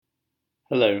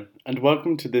Hello, and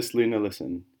welcome to this Lunar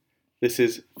Listen. This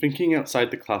is Thinking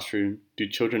Outside the Classroom, Do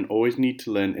Children Always Need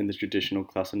to Learn in the Traditional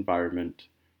Class Environment?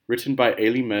 Written by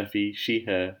Eilidh Murphy, she,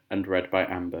 her, and read by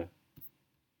Amber.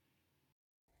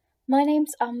 My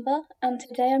name's Amber, and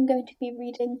today I'm going to be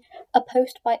reading a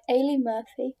post by Eilidh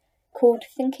Murphy called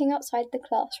Thinking Outside the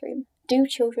Classroom, Do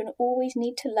Children Always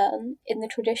Need to Learn in the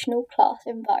Traditional Class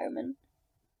Environment?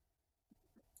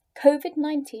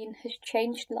 COVID-19 has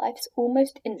changed lives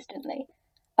almost instantly,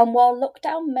 and while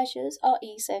lockdown measures are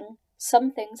easing,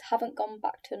 some things haven't gone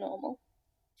back to normal.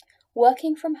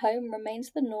 Working from home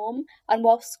remains the norm, and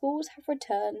while schools have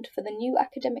returned for the new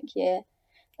academic year,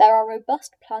 there are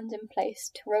robust plans in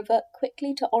place to revert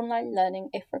quickly to online learning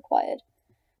if required.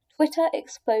 Twitter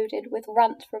exploded with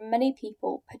rants from many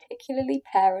people, particularly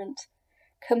parents,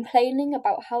 complaining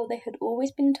about how they had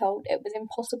always been told it was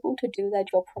impossible to do their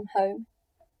job from home.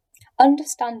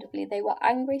 Understandably, they were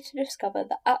angry to discover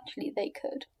that actually they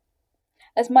could.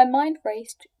 As my mind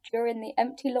raced during the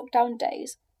empty lockdown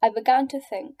days, I began to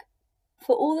think,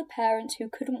 for all the parents who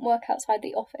couldn't work outside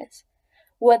the office,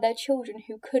 were there children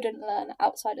who couldn't learn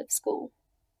outside of school?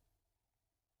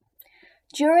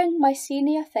 During my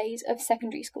senior phase of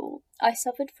secondary school, I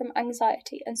suffered from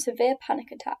anxiety and severe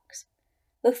panic attacks.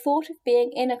 The thought of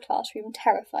being in a classroom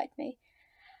terrified me,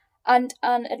 and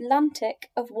an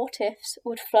Atlantic of what ifs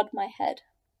would flood my head.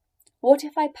 What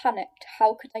if I panicked?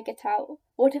 How could I get out?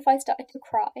 What if I started to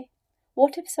cry?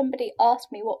 What if somebody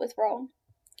asked me what was wrong?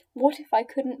 What if I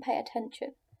couldn't pay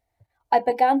attention? I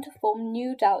began to form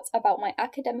new doubts about my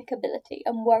academic ability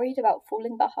and worried about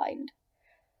falling behind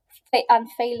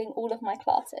and failing all of my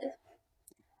classes.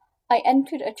 I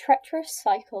entered a treacherous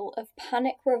cycle of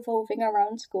panic revolving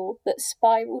around school that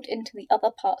spiraled into the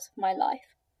other parts of my life.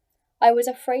 I was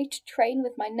afraid to train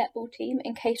with my netball team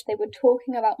in case they were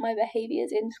talking about my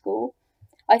behaviours in school.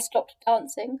 I stopped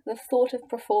dancing. The thought of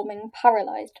performing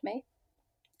paralysed me.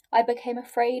 I became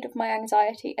afraid of my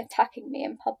anxiety attacking me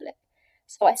in public,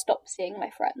 so I stopped seeing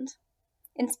my friends.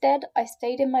 Instead, I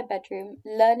stayed in my bedroom,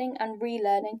 learning and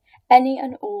relearning any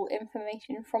and all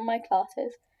information from my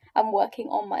classes and working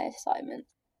on my assignments.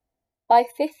 By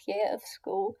fifth year of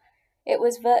school, it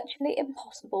was virtually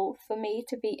impossible for me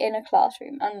to be in a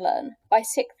classroom and learn. By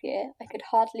sixth year, I could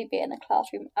hardly be in a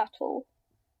classroom at all.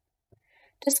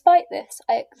 Despite this,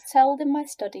 I excelled in my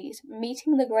studies,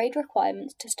 meeting the grade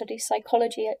requirements to study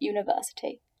psychology at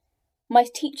university. My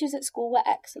teachers at school were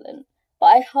excellent, but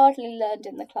I hardly learned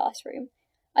in the classroom.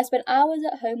 I spent hours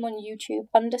at home on YouTube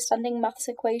understanding maths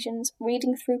equations,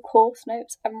 reading through course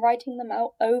notes, and writing them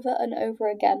out over and over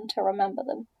again to remember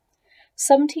them.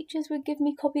 Some teachers would give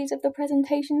me copies of the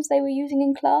presentations they were using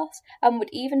in class and would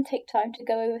even take time to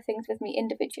go over things with me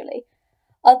individually.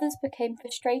 Others became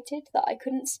frustrated that I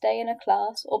couldn't stay in a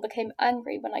class or became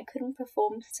angry when I couldn't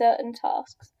perform certain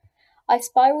tasks. I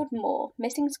spiraled more,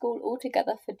 missing school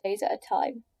altogether for days at a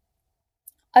time.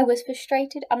 I was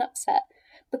frustrated and upset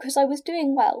because I was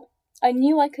doing well. I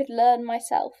knew I could learn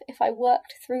myself if I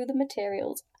worked through the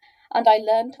materials, and I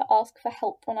learned to ask for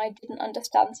help when I didn't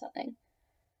understand something.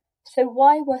 So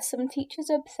why were some teachers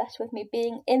obsessed with me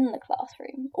being in the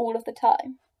classroom all of the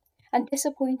time, and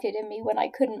disappointed in me when I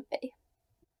couldn't be?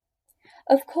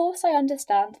 Of course, I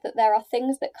understand that there are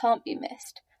things that can't be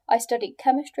missed. I studied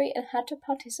chemistry and had to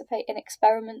participate in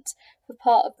experiments for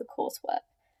part of the coursework,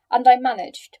 and I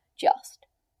managed, just.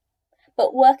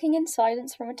 But working in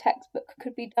silence from a textbook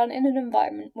could be done in an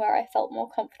environment where I felt more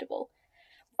comfortable,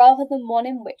 rather than one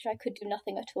in which I could do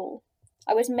nothing at all.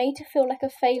 I was made to feel like a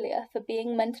failure for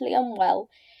being mentally unwell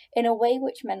in a way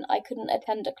which meant I couldn't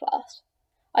attend a class.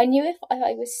 I knew if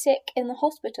I was sick in the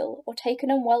hospital or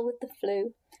taken unwell with the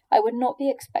flu, I would not be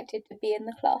expected to be in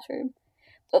the classroom.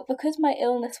 But because my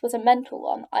illness was a mental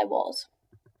one, I was.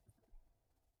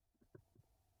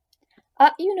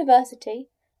 At university,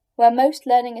 where most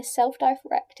learning is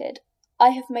self-directed, I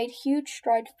have made huge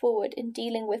strides forward in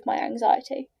dealing with my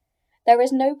anxiety. There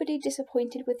is nobody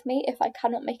disappointed with me if I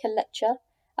cannot make a lecture,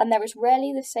 and there is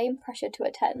rarely the same pressure to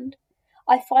attend.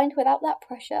 I find without that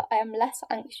pressure I am less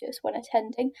anxious when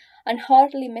attending and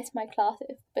hardly miss my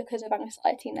classes because of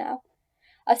anxiety now.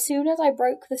 As soon as I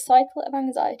broke the cycle of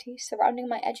anxiety surrounding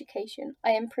my education,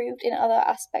 I improved in other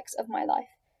aspects of my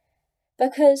life.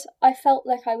 Because I felt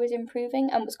like I was improving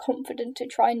and was confident to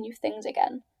try new things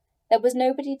again. There was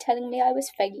nobody telling me I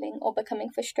was failing or becoming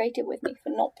frustrated with me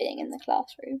for not being in the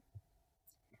classroom.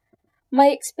 My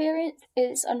experience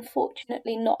is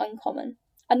unfortunately not uncommon,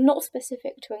 and not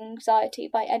specific to anxiety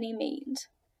by any means.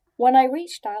 When I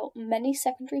reached out, many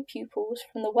secondary pupils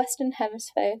from the Western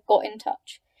Hemisphere got in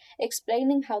touch,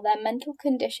 explaining how their mental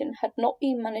condition had not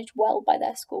been managed well by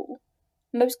their school.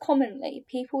 Most commonly,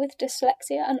 people with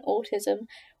dyslexia and autism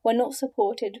were not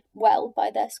supported well by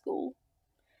their school.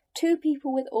 2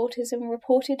 people with autism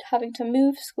reported having to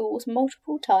move schools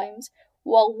multiple times,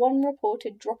 while 1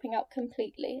 reported dropping out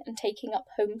completely and taking up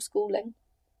homeschooling.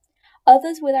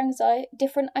 Others with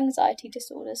different anxiety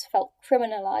disorders felt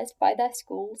criminalised by their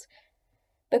schools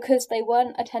because they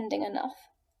weren't attending enough.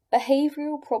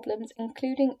 Behavioural problems,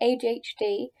 including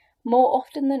ADHD, more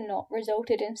often than not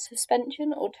resulted in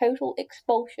suspension or total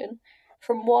expulsion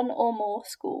from 1 or more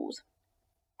schools.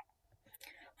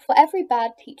 For every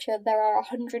bad teacher, there are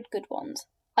 100 good ones.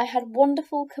 I had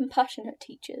wonderful, compassionate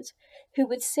teachers who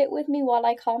would sit with me while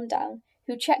I calmed down,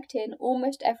 who checked in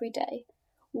almost every day,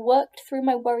 worked through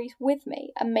my worries with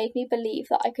me, and made me believe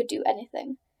that I could do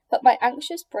anything. But my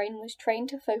anxious brain was trained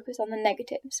to focus on the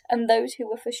negatives, and those who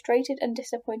were frustrated and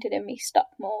disappointed in me stuck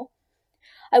more.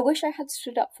 I wish I had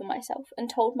stood up for myself and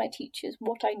told my teachers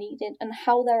what I needed and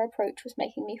how their approach was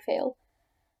making me feel.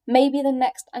 Maybe the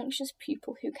next anxious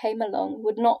pupil who came along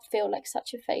would not feel like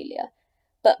such a failure,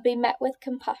 but be met with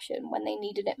compassion when they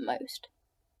needed it most.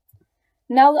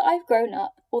 Now that I've grown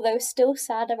up, although still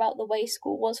sad about the way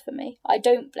school was for me, I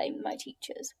don't blame my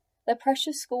teachers. The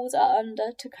pressure schools are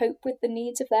under to cope with the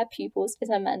needs of their pupils is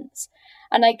immense,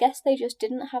 and I guess they just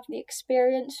didn't have the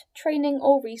experience, training,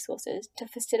 or resources to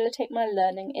facilitate my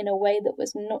learning in a way that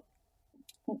was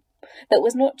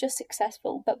not just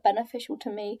successful but beneficial to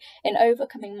me in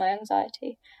overcoming my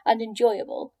anxiety, and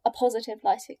enjoyable, a positive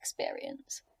life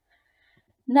experience.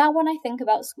 Now when I think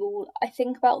about school, I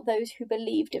think about those who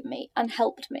believed in me and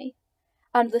helped me,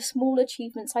 and the small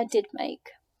achievements I did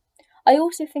make. I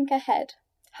also think ahead.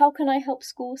 How can I help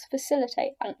schools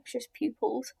facilitate anxious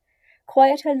pupils?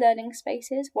 Quieter learning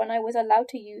spaces, when I was allowed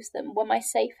to use them, were my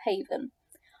safe haven.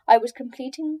 I was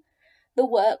completing the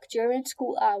work during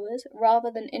school hours rather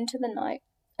than into the night,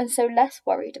 and so less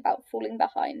worried about falling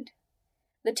behind.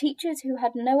 The teachers who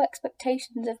had no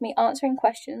expectations of me answering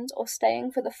questions or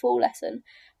staying for the full lesson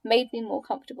made me more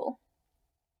comfortable.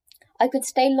 I could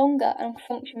stay longer and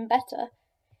function better.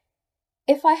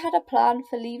 If I had a plan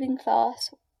for leaving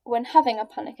class when having a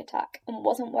panic attack and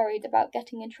wasn't worried about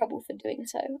getting in trouble for doing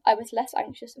so, I was less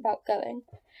anxious about going.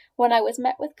 When I was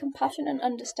met with compassion and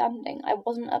understanding, I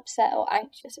wasn't upset or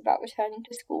anxious about returning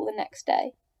to school the next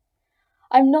day.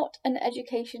 I'm not an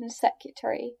education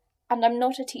secretary, and I'm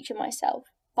not a teacher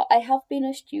myself, but I have been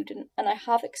a student and I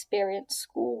have experienced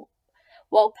school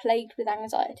while plagued with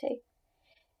anxiety.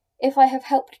 If I have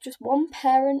helped just one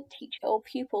parent, teacher, or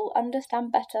pupil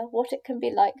understand better what it can be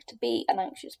like to be an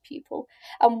anxious pupil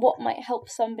and what might help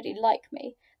somebody like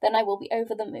me, then I will be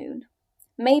over the moon.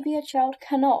 Maybe a child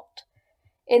cannot,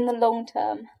 in the long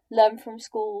term, learn from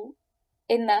school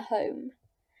in their home,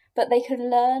 but they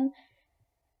can learn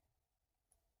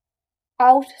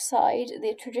outside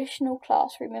the traditional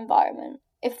classroom environment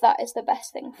if that is the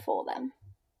best thing for them.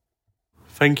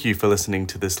 Thank you for listening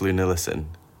to this Luna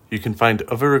Listen. You can find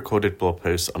other recorded blog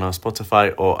posts on our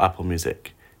Spotify or Apple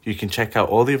Music. You can check out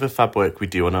all the other fab work we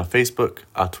do on our Facebook,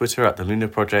 our Twitter at The Luna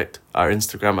Project, our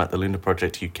Instagram at The Luna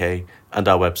Project UK, and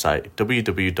our website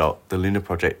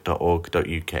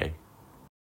www.thelunaproject.org.uk.